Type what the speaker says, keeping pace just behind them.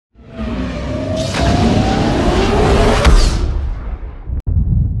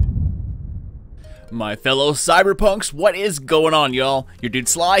My fellow Cyberpunks, what is going on, y'all? Your dude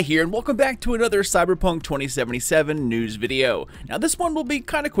Sly here, and welcome back to another Cyberpunk 2077 news video. Now this one will be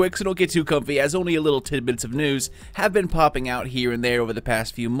kinda quick, so don't get too comfy, as only a little tidbits of news have been popping out here and there over the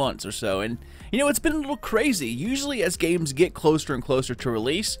past few months or so, and you know, it's been a little crazy. Usually as games get closer and closer to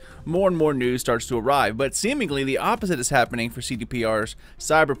release, more and more news starts to arrive, but seemingly the opposite is happening for CDPR's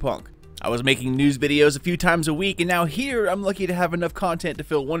Cyberpunk. I was making news videos a few times a week, and now here I'm lucky to have enough content to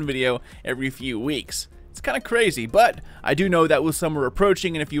fill one video every few weeks. It's kind of crazy, but I do know that with summer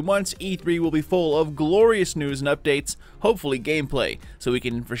approaching in a few months, E3 will be full of glorious news and updates, hopefully gameplay, so we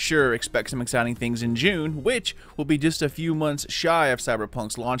can for sure expect some exciting things in June, which will be just a few months shy of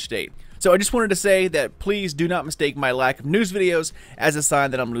Cyberpunk's launch date. So I just wanted to say that please do not mistake my lack of news videos as a sign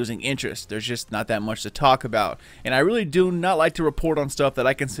that I'm losing interest. There's just not that much to talk about, and I really do not like to report on stuff that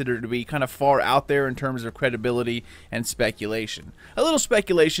I consider to be kind of far out there in terms of credibility and speculation. A little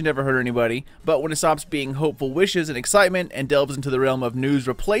speculation never hurt anybody, but when it stops being hopeful wishes and excitement and delves into the realm of news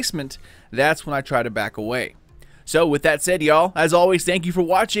replacement, that's when I try to back away. So with that said, y'all, as always, thank you for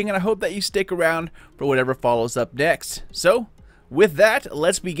watching, and I hope that you stick around for whatever follows up next. So with that,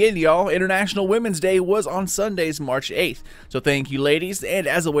 let's begin, y'all. International Women's Day was on Sundays, March 8th. So thank you, ladies. And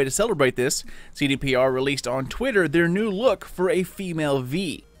as a way to celebrate this, CDPR released on Twitter their new look for a female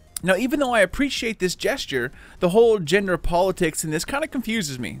V. Now, even though I appreciate this gesture, the whole gender politics in this kind of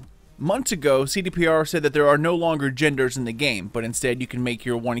confuses me. Months ago, CDPR said that there are no longer genders in the game, but instead you can make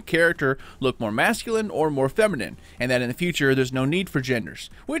your one character look more masculine or more feminine, and that in the future there's no need for genders,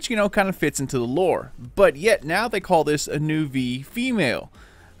 which, you know, kind of fits into the lore. But yet now they call this a new V female.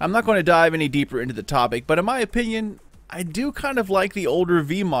 I'm not going to dive any deeper into the topic, but in my opinion, I do kind of like the older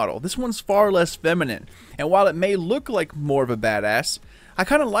V model. This one's far less feminine, and while it may look like more of a badass, I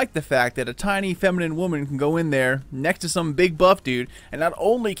kind of like the fact that a tiny feminine woman can go in there next to some big buff dude and not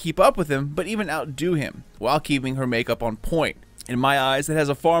only keep up with him, but even outdo him, while keeping her makeup on point. In my eyes, it has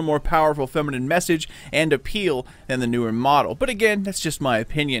a far more powerful feminine message and appeal than the newer model, but again, that's just my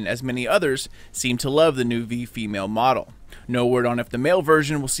opinion, as many others seem to love the new V female model. No word on if the male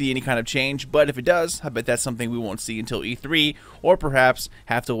version will see any kind of change, but if it does, I bet that's something we won't see until E3, or perhaps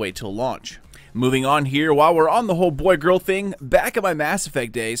have to wait till launch. Moving on here, while we're on the whole boy-girl thing, back in my Mass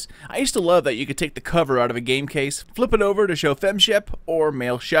Effect days, I used to love that you could take the cover out of a game case, flip it over to show FemShep or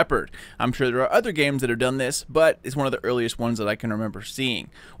Male Shepherd. I'm sure there are other games that have done this, but it's one of the earliest ones that I can remember seeing.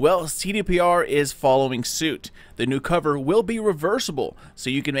 Well, CDPR is following suit. The new cover will be reversible, so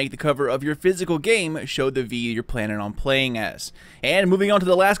you can make the cover of your physical game show the V you're planning on playing as. And moving on to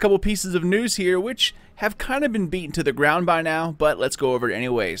the last couple pieces of news here, which have kind of been beaten to the ground by now, but let's go over it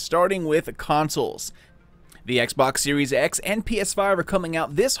anyways, starting with consoles. The Xbox Series X and PS5 are coming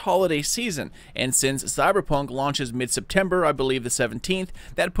out this holiday season, and since Cyberpunk launches mid-September, I believe the 17th,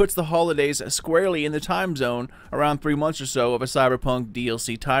 that puts the holidays squarely in the time zone, around 3 months or so of a Cyberpunk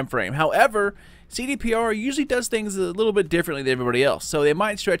DLC timeframe. However, CDPR usually does things a little bit differently than everybody else, so they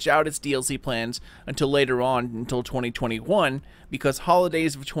might stretch out its DLC plans until later on, until 2021, because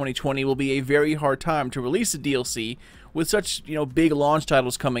holidays of 2020 will be a very hard time to release a DLC with such, you know, big launch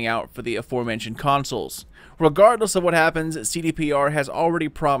titles coming out for the aforementioned consoles. Regardless of what happens, CDPR has already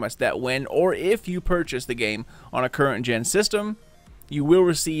promised that when or if you purchase the game on a current gen system, you will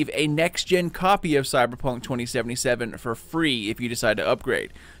receive a next-gen copy of Cyberpunk 2077 for free if you decide to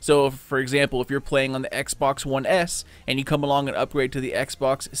upgrade. So, for example, if you're playing on the Xbox One S and you come along and upgrade to the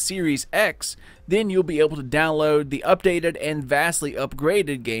Xbox Series X, then you'll be able to download the updated and vastly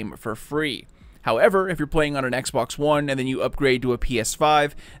upgraded game for free. However, if you're playing on an Xbox One and then you upgrade to a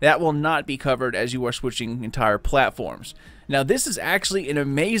PS5, that will not be covered as you are switching entire platforms. Now, this is actually an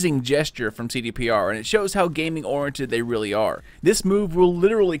amazing gesture from CDPR, and it shows how gaming-oriented they really are. This move will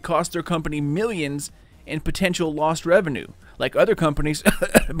literally cost their company millions in potential lost revenue. Like other companies,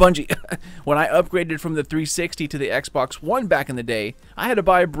 Bungie, when I upgraded from the 360 to the Xbox One back in the day, I had to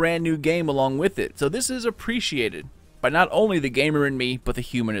buy a brand new game along with it, so this is appreciated by not only the gamer in me, but the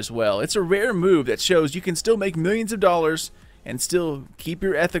human as well. It's a rare move that shows you can still make millions of dollars and still keep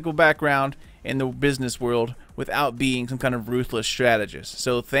your ethical background in the business world without being some kind of ruthless strategist.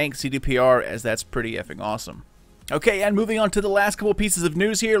 So thanks CDPR, as that's pretty effing awesome. Okay, and moving on to the last couple pieces of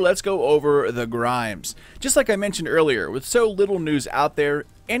news here, let's go over the Grimes. Just like I mentioned earlier, with so little news out there,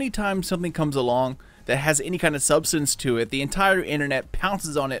 anytime something comes along, that has any kind of substance to it, the entire internet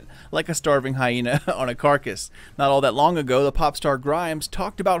pounces on it like a starving hyena on a carcass. Not all that long ago, the pop star Grimes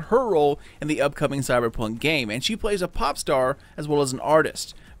talked about her role in the upcoming Cyberpunk game, and she plays a pop star as well as an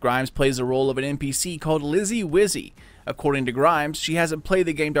artist. Grimes plays the role of an NPC called Lizzie Wizzy. According to Grimes, she hasn't played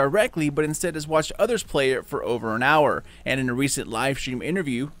the game directly, but instead has watched others play it for over an hour. And in a recent live stream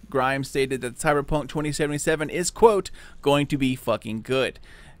interview, Grimes stated that Cyberpunk 2077 is, quote, going to be fucking good.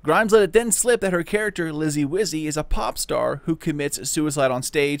 Grimes let it then slip that her character, Lizzie Wizzy, is a pop star who commits suicide on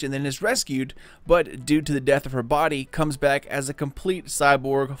stage and then is rescued, but due to the death of her body, comes back as a complete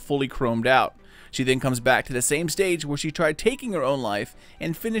cyborg, fully chromed out. She then comes back to the same stage where she tried taking her own life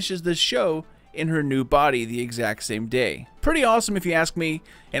and finishes the show in her new body the exact same day. Pretty awesome if you ask me,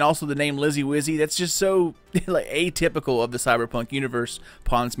 and also the name Lizzie Wizzy, that's just so like atypical of the Cyberpunk universe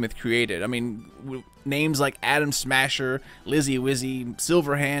Pondsmith created. I mean, names like Adam Smasher, Lizzie Wizzy,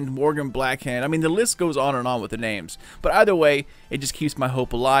 Silverhand, Morgan Blackhand, I mean the list goes on with the names. But either way, it just keeps my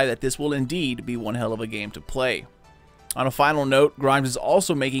hope alive that this will indeed be one hell of a game to play. On a final note, Grimes is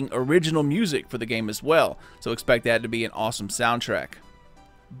also making original music for the game as well, so expect that to be an awesome soundtrack.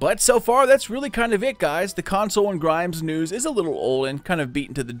 But so far, that's really kind of it, guys. The console and Grimes news is a little old and kind of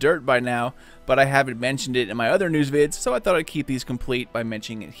beaten to the dirt by now, but I haven't mentioned it in my other news vids, so I thought I'd keep these complete by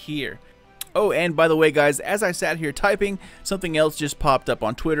mentioning it here. Oh, and by the way, guys, as I sat here typing, something else just popped up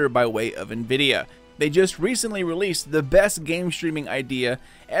on Twitter by way of Nvidia. They just recently released the best game streaming idea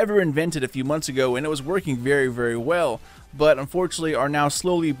ever invented a few months ago, and it was working very, very well, but unfortunately are now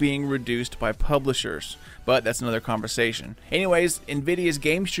slowly being reduced by publishers. But that's another conversation. Anyways, Nvidia's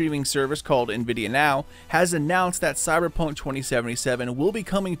game streaming service called Nvidia Now has announced that Cyberpunk 2077 will be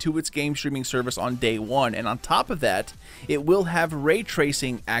coming to its game streaming service on day one, and on top of that, it will have ray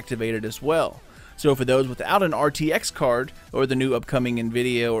tracing activated as well. So for those without an RTX card, or the new upcoming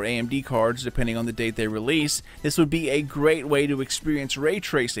Nvidia or AMD cards depending on the date they release, this would be a great way to experience ray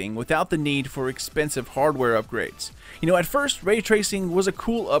tracing without the need for expensive hardware upgrades. You know, at first ray tracing was a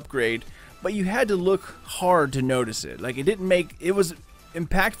cool upgrade, but you had to look hard to notice it. Like it was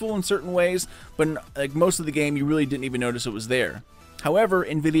impactful in certain ways, but like most of the game you really didn't even notice it was there. However,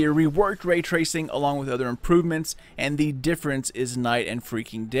 Nvidia reworked ray tracing along with other improvements, and the difference is night and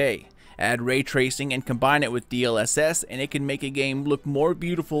freaking day. Add ray tracing and combine it with DLSS, and it can make a game look more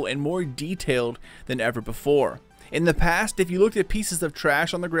beautiful and more detailed than ever before. In the past, if you looked at pieces of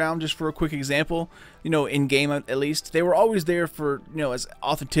trash on the ground, just for a quick example, you know, in game at least, they were always there for, you know, as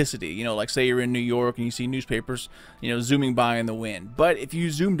authenticity. You know, like say you're in New York and you see newspapers, you know, zooming by in the wind. But if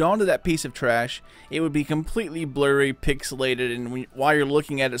you zoomed onto that piece of trash, it would be completely blurry, pixelated, and while you're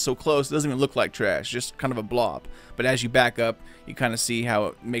looking at it so close, it doesn't even look like trash, just kind of a blob. But as you back up, you kind of see how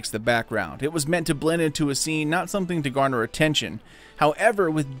it makes the background. It was meant to blend into a scene, not something to garner attention. However,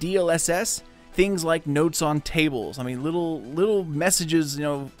 with DLSS, things like notes on tables, I mean little messages, you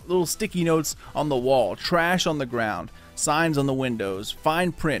know, little sticky notes on the wall, trash on the ground, signs on the windows,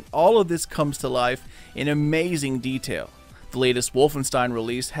 fine print, all of this comes to life in amazing detail. The latest Wolfenstein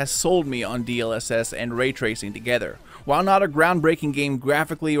release has sold me on DLSS and ray tracing together. While not a groundbreaking game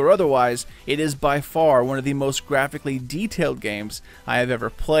graphically or otherwise, it is by far one of the most graphically detailed games I have ever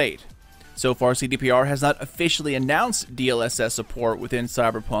played. So far, CDPR has not officially announced DLSS support within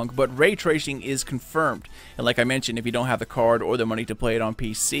Cyberpunk, but ray tracing is confirmed. And like I mentioned, if you don't have the card or the money to play it on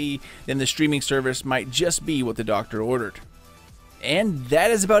PC, then the streaming service might just be what the doctor ordered. And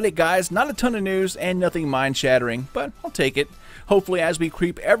that is about it, guys. Not a ton of news and nothing mind-shattering, but I'll take it. Hopefully, as we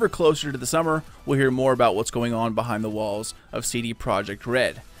creep ever closer to the summer, we'll hear more about what's going on behind the walls of CD Projekt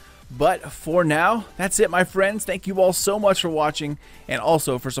Red. But for now, that's it, my friends. Thank you all so much for watching and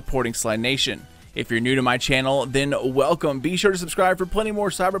also for supporting Sly Nation. If you're new to my channel, then welcome. Be sure to subscribe for plenty more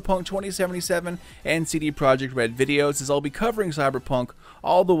Cyberpunk 2077 and CD Projekt Red videos, as I'll be covering Cyberpunk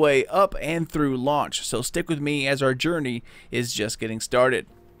all the way up and through launch. So stick with me as our journey is just getting started.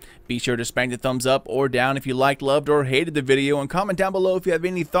 Be sure to spank the thumbs up or down if you liked, loved, or hated the video, and comment down below if you have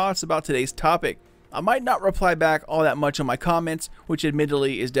any thoughts about today's topic. I might not reply back all that much on my comments, which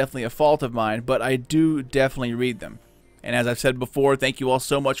admittedly is definitely a fault of mine, but I do definitely read them. And as I've said before, thank you all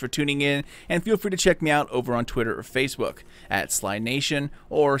so much for tuning in, and feel free to check me out over on Twitter or Facebook at Sly Nation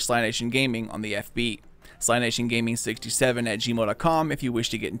or Sly Nation Gaming on the FB. SlyNationGaming67@gmail.com if you wish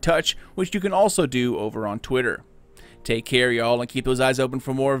to get in touch, which you can also do over on Twitter. Take care, y'all, and keep those eyes open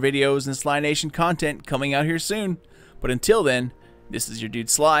for more videos and Sly Nation content coming out here soon. But until then, this is your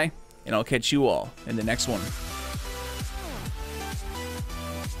dude Sly, and I'll catch you all in the next one.